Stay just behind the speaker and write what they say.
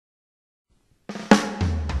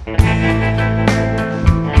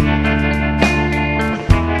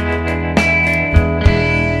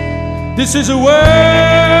This is a world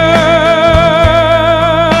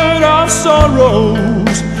of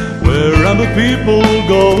sorrows where the people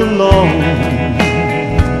go alone.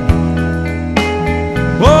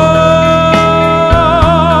 Oh,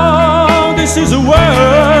 this is a world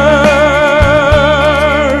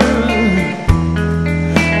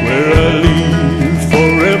where I live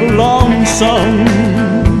forever lonesome.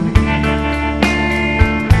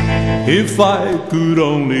 If I could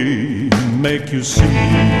only make you see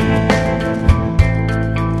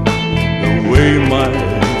the way my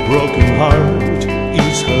broken heart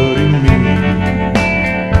is hurting me.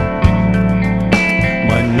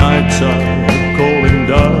 My nights are cold and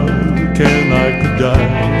dark and I could die.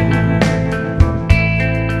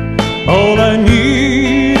 All I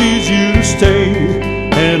need is you to stay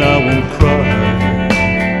and I won't cry.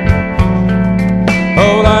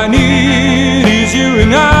 All I need is you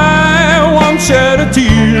and I won't shed a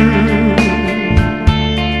tear.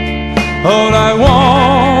 All I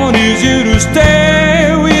want is you to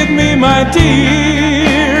stay with me, my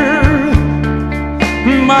dear,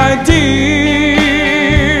 my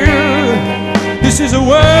dear. This is a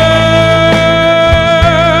world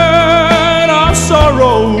of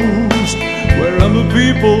sorrows where other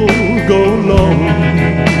people go alone.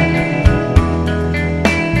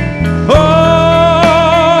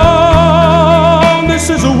 Oh, this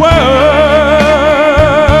is a world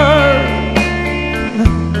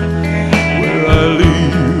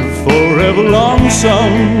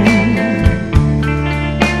lonesome.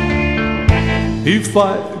 If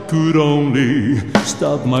I could only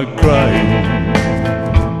stop my crying,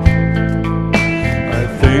 I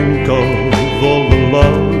think of all the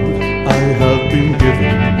love I have been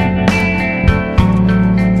given.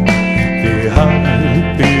 The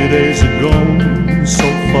happy days are gone so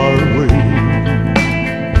far away.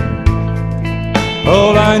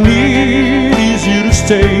 All I need is you to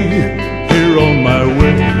stay here on my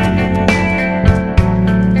way.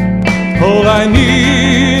 All I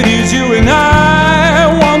need is you and I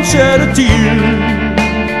won't shed a tear.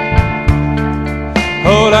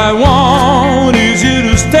 All I want is you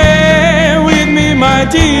to stay with me, my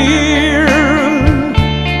dear,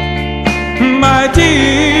 my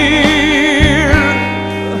dear.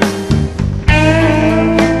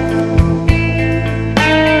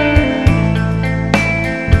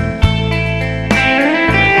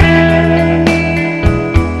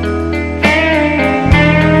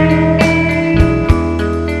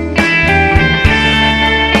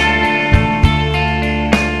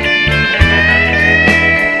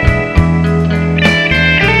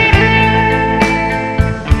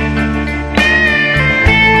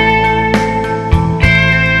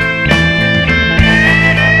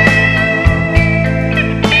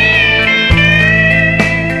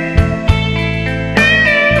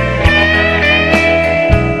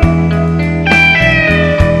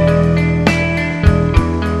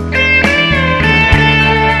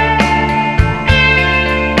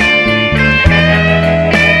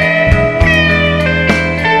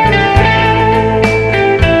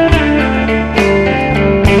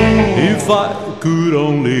 If I could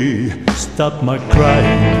only stop my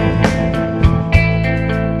crying,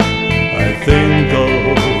 I think of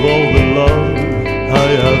all the love I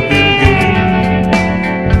have been given.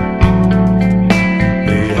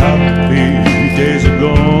 The happy days are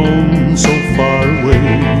gone so far away.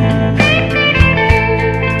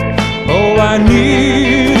 All I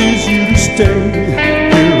need is you to stay